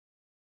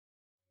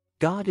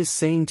God is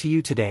saying to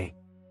you today,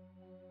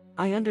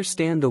 I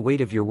understand the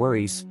weight of your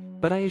worries,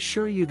 but I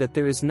assure you that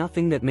there is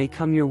nothing that may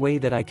come your way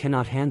that I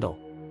cannot handle.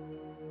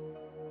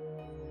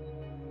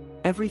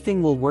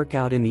 Everything will work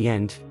out in the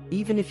end,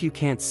 even if you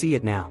can't see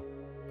it now.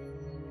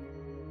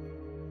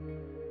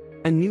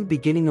 A new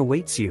beginning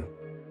awaits you.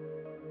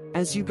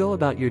 As you go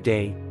about your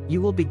day,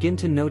 you will begin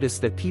to notice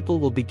that people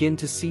will begin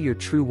to see your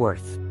true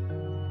worth.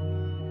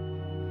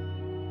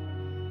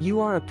 You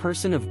are a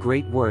person of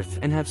great worth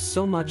and have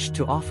so much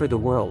to offer the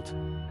world.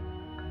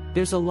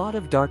 There's a lot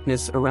of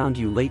darkness around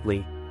you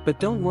lately, but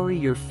don't worry,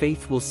 your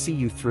faith will see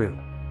you through.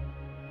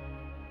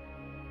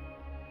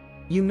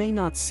 You may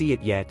not see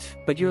it yet,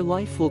 but your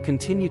life will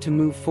continue to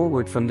move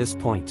forward from this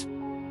point.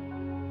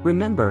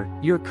 Remember,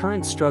 your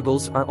current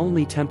struggles are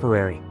only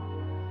temporary.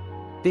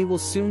 They will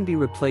soon be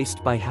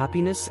replaced by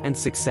happiness and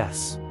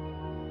success.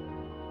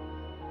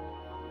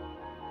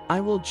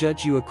 I will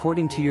judge you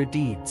according to your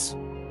deeds.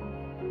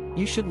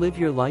 You should live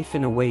your life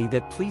in a way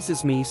that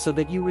pleases me so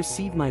that you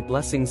receive my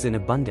blessings in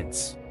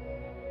abundance.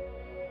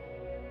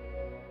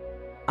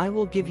 I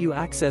will give you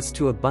access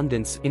to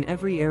abundance in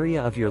every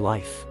area of your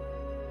life.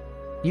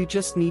 You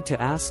just need to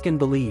ask and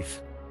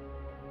believe.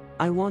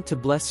 I want to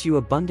bless you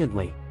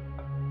abundantly.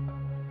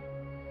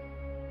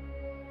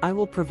 I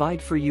will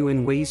provide for you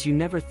in ways you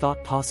never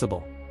thought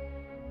possible.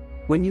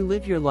 When you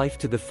live your life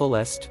to the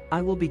fullest,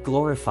 I will be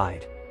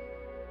glorified.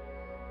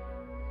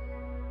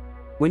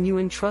 When you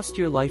entrust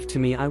your life to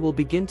me, I will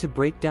begin to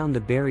break down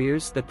the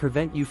barriers that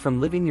prevent you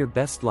from living your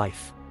best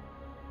life.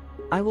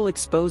 I will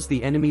expose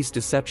the enemy's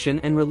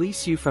deception and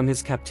release you from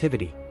his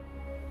captivity.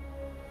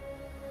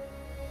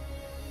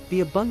 The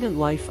abundant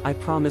life I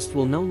promised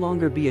will no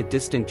longer be a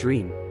distant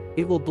dream,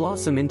 it will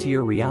blossom into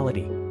your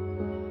reality.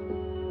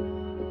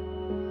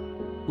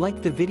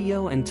 Like the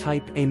video and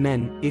type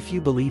Amen if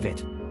you believe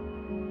it.